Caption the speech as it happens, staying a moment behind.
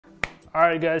All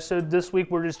right, guys, so this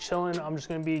week we're just chilling. I'm just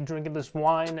gonna be drinking this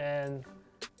wine, and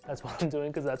that's what I'm doing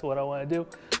because that's what I want to do.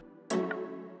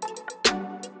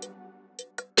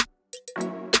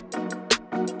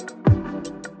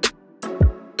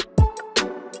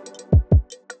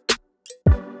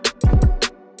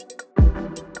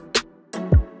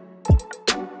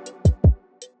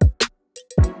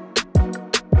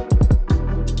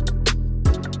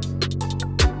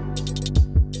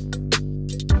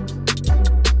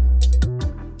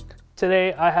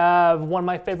 Today I have one of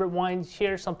my favorite wines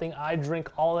here, something I drink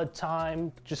all the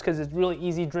time just because it's really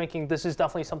easy drinking. This is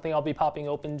definitely something I'll be popping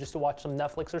open just to watch some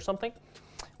Netflix or something.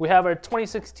 We have our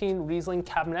 2016 Riesling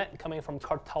Kabinett coming from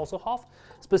Karthauserhof,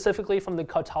 specifically from the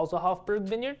Karthauserhofberg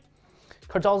vineyard.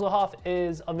 Karthauserhof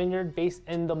is a vineyard based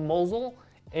in the Mosel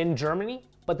in Germany,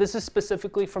 but this is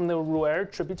specifically from the Ruhr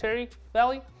tributary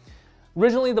valley.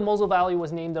 Originally, the Mosel Valley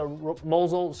was named the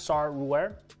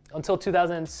Mosel-Saar-Ruhr. Until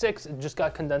 2006, it just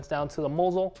got condensed down to the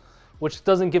Mosel, which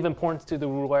doesn't give importance to the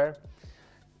Ruhr.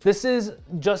 This is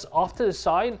just off to the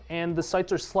side, and the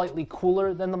sites are slightly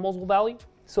cooler than the Mosel Valley,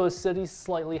 so the city's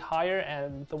slightly higher,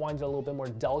 and the wines are a little bit more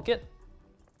delicate.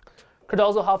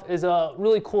 Karthauserhof is a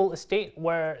really cool estate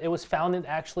where it was founded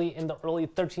actually in the early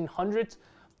 1300s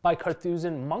by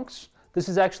Carthusian monks. This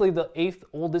is actually the 8th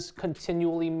oldest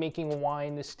continually making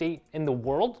wine estate in the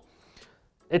world.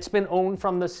 It's been owned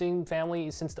from the same family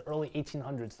since the early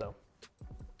 1800s though.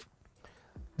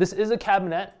 This is a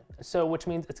Kabinett, so which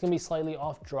means it's gonna be slightly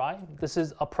off dry. This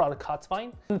is a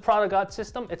Produktwein. In the Produkt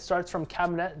system, it starts from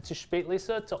Kabinett to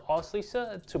Spätlese to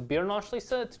Auslese to Biernausslese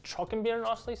to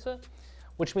Trockenbiernausslese,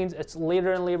 which means it's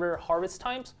later and later harvest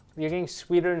times. You're getting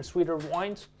sweeter and sweeter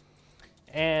wines.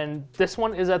 And this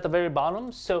one is at the very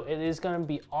bottom, so it is gonna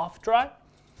be off dry.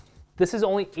 This is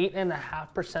only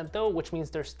 8.5% though, which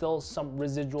means there's still some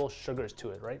residual sugars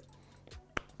to it, right?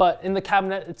 But in the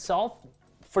Kabinett itself,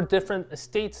 for different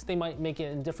estates, they might make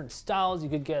it in different styles. You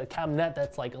could get a Kabinett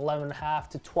that's like 11.5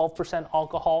 to 12%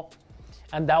 alcohol,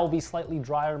 and that will be slightly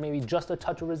drier, maybe just a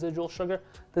touch of residual sugar.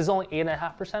 This is only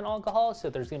 8.5% alcohol, so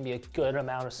there's gonna be a good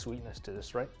amount of sweetness to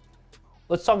this, right?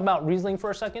 Let's talk about Riesling for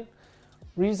a second.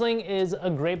 Riesling is a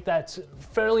grape that's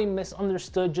fairly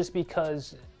misunderstood just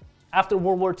because after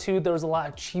World War II, there was a lot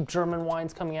of cheap German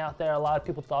wines coming out there. A lot of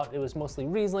people thought it was mostly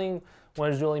Riesling, when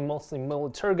it was really mostly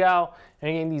Müller-Thurgau, and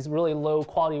you're getting these really low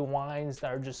quality wines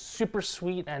that are just super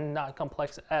sweet and not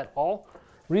complex at all.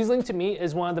 Riesling to me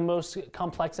is one of the most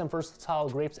complex and versatile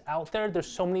grapes out there. There's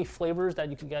so many flavors that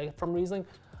you can get from Riesling.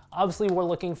 Obviously, we're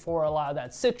looking for a lot of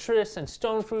that citrus and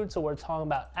stone fruit, so we're talking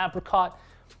about apricot.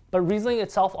 But Riesling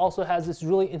itself also has this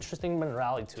really interesting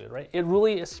minerality to it, right? It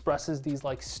really expresses these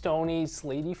like stony,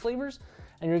 slaty flavors,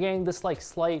 and you're getting this like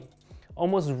slight,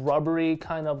 almost rubbery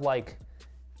kind of like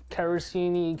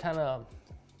kerosene kind of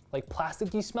like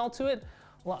plasticky smell to it.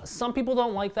 Some people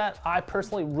don't like that. I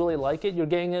personally really like it. You're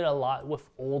getting it a lot with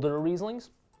older Rieslings.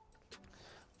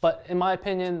 But in my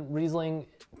opinion, Riesling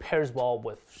pairs well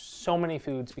with so many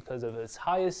foods because of its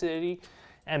high acidity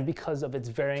and because of its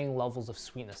varying levels of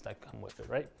sweetness that come with it,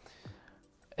 right?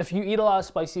 If you eat a lot of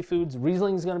spicy foods,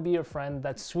 Riesling is gonna be your friend.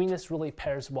 That sweetness really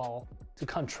pairs well to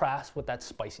contrast with that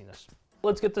spiciness.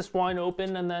 Let's get this wine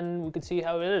open and then we can see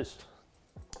how it is.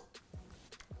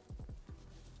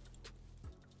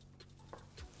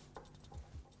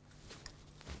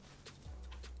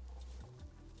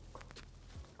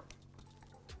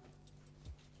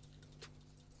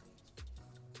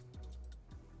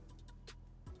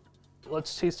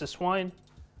 Let's taste this wine.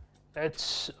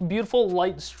 It's beautiful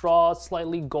light straw,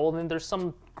 slightly golden. There's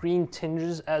some green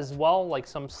tinges as well, like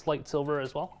some slight silver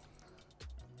as well.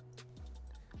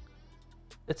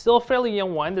 It's still a fairly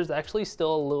young wine. There's actually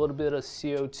still a little bit of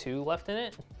CO2 left in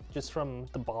it, just from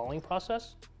the bottling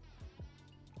process.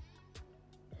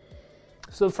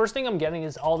 So the first thing I'm getting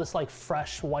is all this like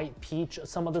fresh white peach,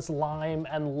 some of this lime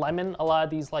and lemon, a lot of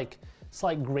these like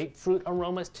slight grapefruit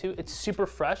aromas too. It's super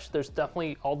fresh. There's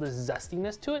definitely all this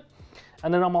zestiness to it.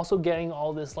 And then I'm also getting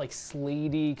all this like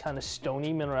slaty kind of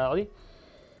stony minerality.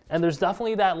 And there's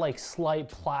definitely that like slight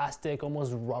plastic,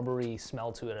 almost rubbery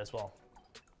smell to it as well.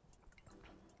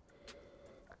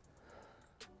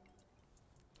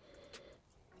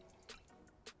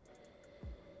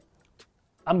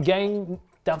 I'm getting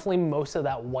definitely most of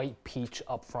that white peach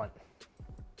up front.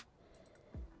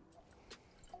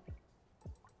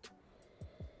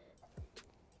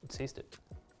 Let's taste it.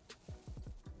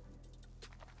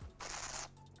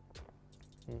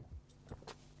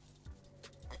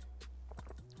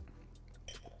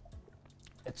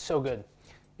 It's so good.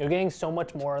 You're getting so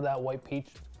much more of that white peach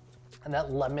and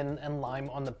that lemon and lime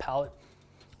on the palate.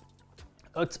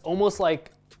 It's almost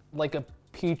like a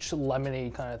peach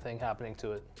lemonade kind of thing happening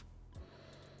to it.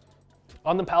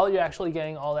 On the palate, you're actually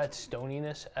getting all that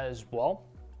stoniness as well.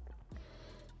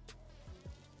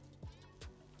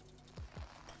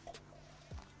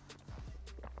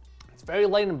 It's very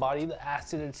light in body. The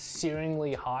acid is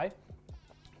searingly high,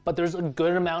 but there's a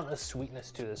good amount of sweetness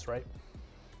to this, right?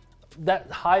 That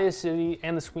high acidity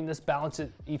and the sweetness balance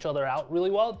each other out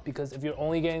really well, because if you're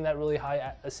only getting that really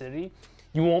high acidity,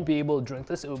 you won't be able to drink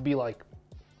this. It would be like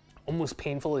almost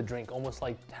painful to drink, almost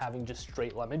like having just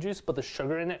straight lemon juice, but the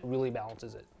sugar in it really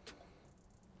balances it.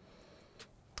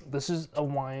 This is a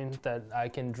wine that I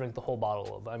can drink the whole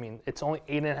bottle of. I mean, it's only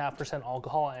 8.5%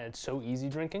 alcohol and it's so easy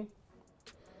drinking.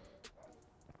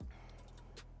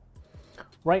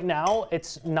 Right now,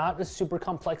 it's not a super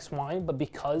complex wine, but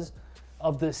because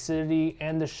of the acidity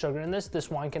and the sugar in this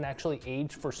wine can actually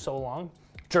age for so long.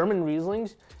 German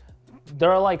Rieslings,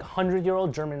 there are like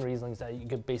 100-year-old German Rieslings that you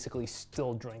could basically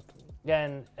still drink.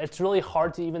 And it's really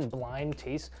hard to even blind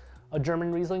taste a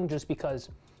German Riesling just because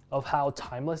of how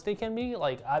timeless they can be.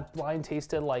 Like, I've blind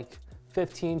tasted like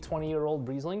 15, 20-year-old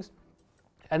Rieslings,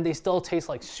 and they still taste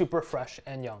like super fresh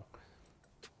and young.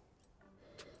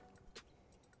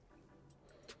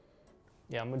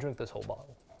 Yeah, I'm gonna drink this whole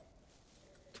bottle.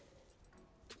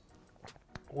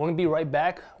 We're gonna be right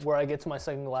back where I get to my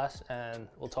second glass and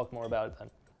we'll talk more about it then.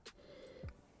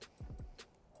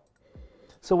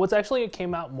 So what's actually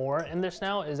came out more in this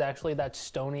now is actually that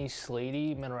stony,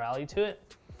 slaty minerality to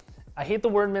it. I hate the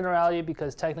word minerality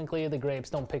because technically the grapes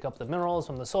don't pick up the minerals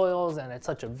from the soils and it's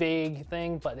such a vague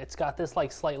thing, but it's got this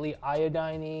like slightly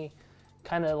iodine-y,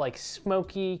 kind of like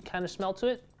smoky kind of smell to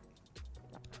it.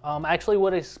 I actually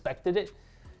would have expected it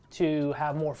to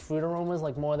have more fruit aromas,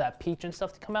 like more of that peach and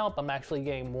stuff to come out, but I'm actually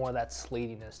getting more of that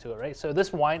slatiness to it, right? So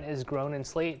this wine is grown in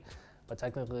slate, but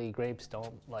technically grapes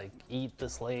don't like eat the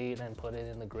slate and put it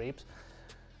in the grapes.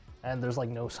 And there's like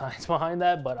no science behind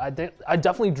that, but I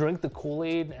definitely drink the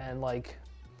Kool-Aid and like,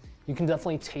 you can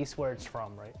definitely taste where it's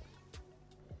from, right?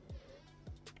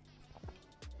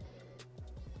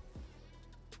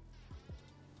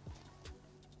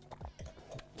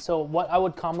 So what I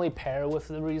would commonly pair with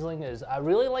the Riesling is I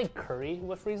really like curry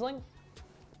with Riesling.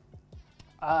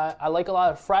 I like a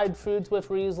lot of fried foods with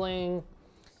Riesling.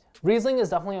 Riesling is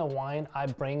definitely a wine I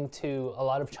bring to a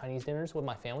lot of Chinese dinners with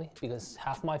my family because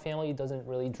half my family doesn't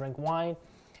really drink wine,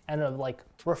 and a like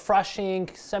refreshing,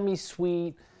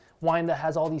 semi-sweet wine that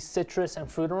has all these citrus and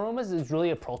fruit aromas is really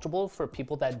approachable for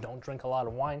people that don't drink a lot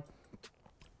of wine.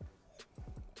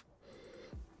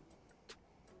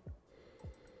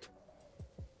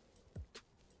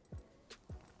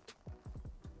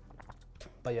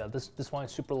 But yeah, this wine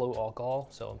is super low alcohol,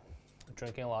 so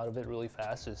drinking a lot of it really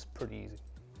fast is pretty easy.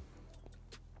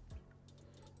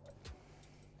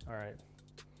 All right,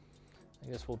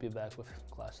 I guess we'll be back with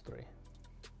glass 3.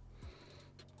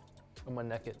 I'm gonna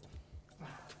neck it.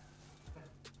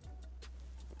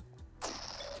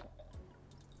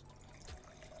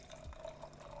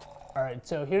 All right,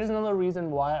 so here's another reason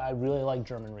why I really like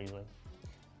German Riesling.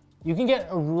 You can get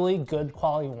a really good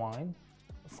quality wine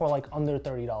for like under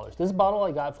 $30. This bottle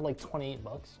I got for like 28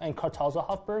 bucks. And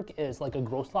Karthauserhofberg is like a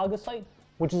Großlager site,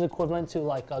 which is equivalent to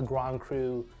like a Grand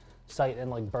Cru site in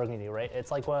like Burgundy, right? It's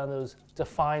like one of those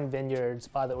defined vineyards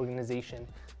by the organization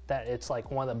that it's like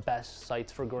one of the best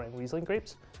sites for growing Riesling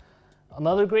grapes.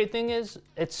 Another great thing is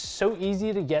it's so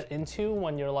easy to get into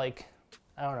when you're like,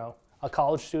 I don't know, a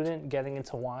college student getting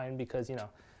into wine because, you know,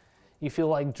 you feel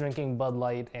like drinking Bud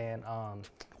Light and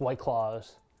White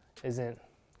Claws isn't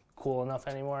cool enough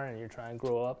anymore and you're trying to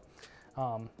grow up.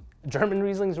 German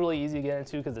Riesling is really easy to get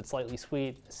into because it's slightly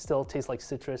sweet, it still tastes like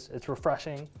citrus, it's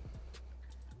refreshing.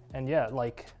 And yeah,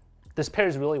 like this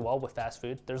pairs really well with fast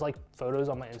food. There's like photos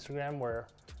on my Instagram where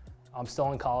I'm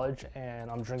still in college and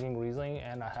I'm drinking Riesling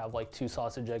and I have like 2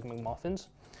 sausage egg McMuffins.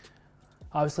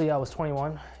 Obviously I was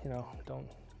 21, you know, don't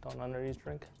underage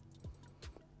drink.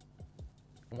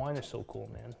 Wine is so cool,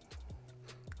 man.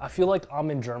 I feel like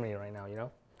I'm in Germany right now, you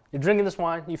know? You're drinking this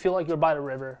wine, you feel like you're by the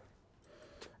river.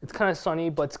 It's kind of sunny,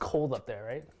 but it's cold up there,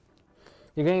 right?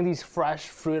 You're getting these fresh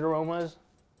fruit aromas,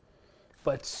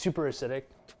 but it's super acidic.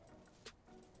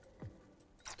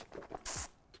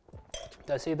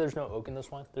 Did I say there's no oak in this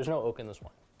wine? There's no oak in this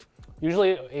wine.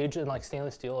 Usually aged in like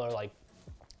stainless steel or like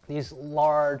these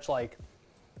large like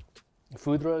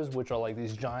foudres, which are like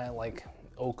these giant like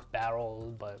oak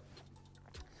barrels, but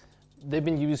they've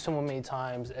been used so many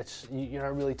times. You're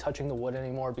not really touching the wood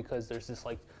anymore because there's this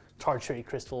like tartrate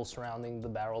crystal surrounding the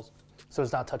barrels. So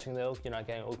it's not touching the oak, you're not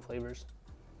getting oak flavors.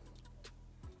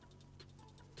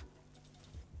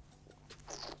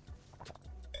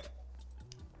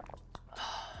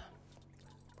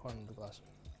 Pour in the glass.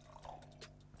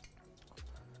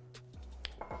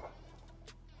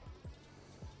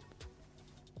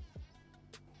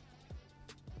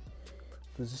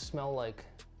 Does this smell like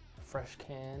a fresh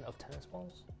can of tennis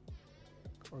balls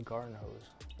or garden hose?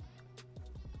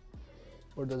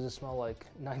 Or does it smell like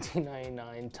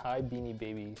 1999 Thai Beanie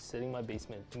Baby sitting in my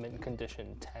basement, mint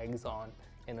condition, tags on,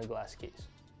 in a glass case?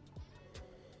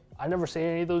 I never say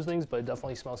any of those things, but it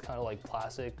definitely smells kind of like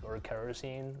plastic or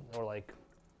kerosene or like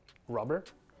rubber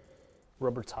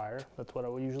tire. That's what I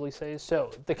would usually say.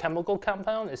 So the chemical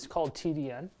compound is called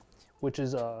TDN, which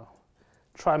is a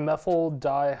trimethyl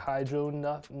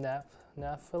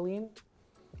dihydronaphthalene.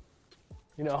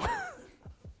 You know.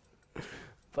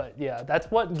 But yeah,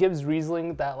 that's what gives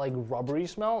Riesling that like rubbery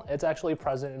smell. It's actually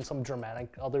present in some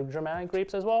other Germanic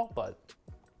grapes as well, but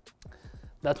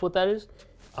that's what that is.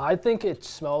 I think it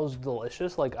smells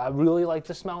delicious. Like, I really like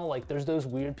the smell. Like, there's those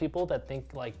weird people that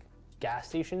think like gas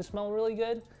stations smell really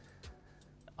good.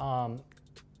 I'm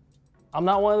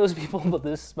not one of those people, but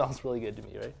this smells really good to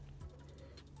me, right?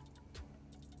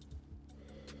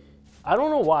 I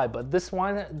don't know why, but this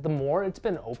wine, the more it's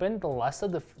been opened, the less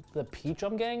of the peach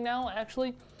I'm getting now,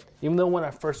 actually. Even though when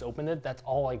I first opened it, that's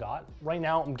all I got. Right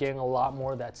now, I'm getting a lot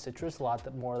more of that citrus, a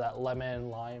lot more of that lemon,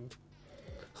 lime,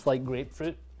 slight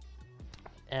grapefruit,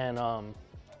 and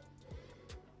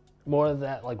more of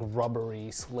that like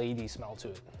rubbery, slatey smell to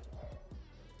it.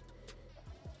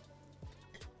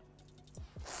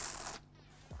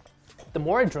 The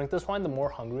more I drink this wine, the more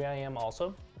hungry I am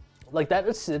also. Like, that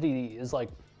acidity is like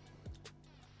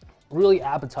really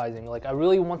appetizing. Like, I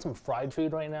really want some fried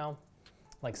food right now,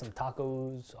 like some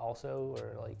tacos also,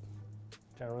 or like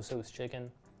General Tso's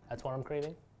chicken. That's what I'm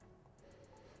craving.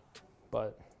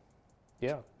 But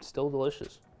yeah, still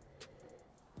delicious.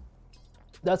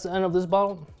 That's the end of this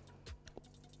bottle.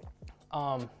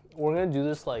 We're gonna do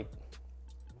this like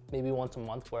maybe once a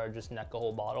month, where I just neck a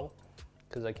whole bottle,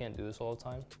 because I can't do this all the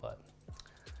time. But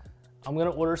I'm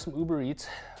gonna order some Uber Eats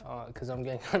because I'm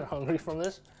getting kind of hungry from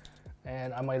this.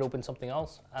 And I might open something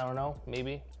else. I don't know,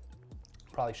 maybe.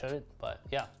 Probably shouldn't, but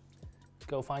yeah.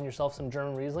 Go find yourself some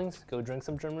German Rieslings. Go drink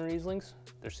some German Rieslings.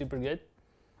 They're super good.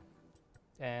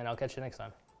 And I'll catch you next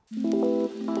time.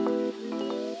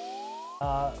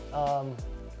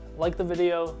 Like the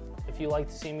video if you like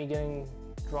to see me getting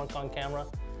drunk on camera.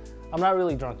 I'm not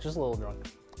really drunk, just a little drunk.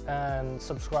 And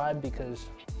subscribe, because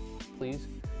please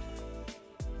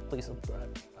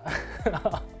subscribe.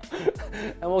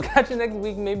 And we'll catch you next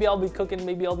week. Maybe I'll be cooking,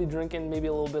 maybe I'll be drinking, maybe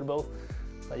a little bit of both.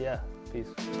 But yeah, peace.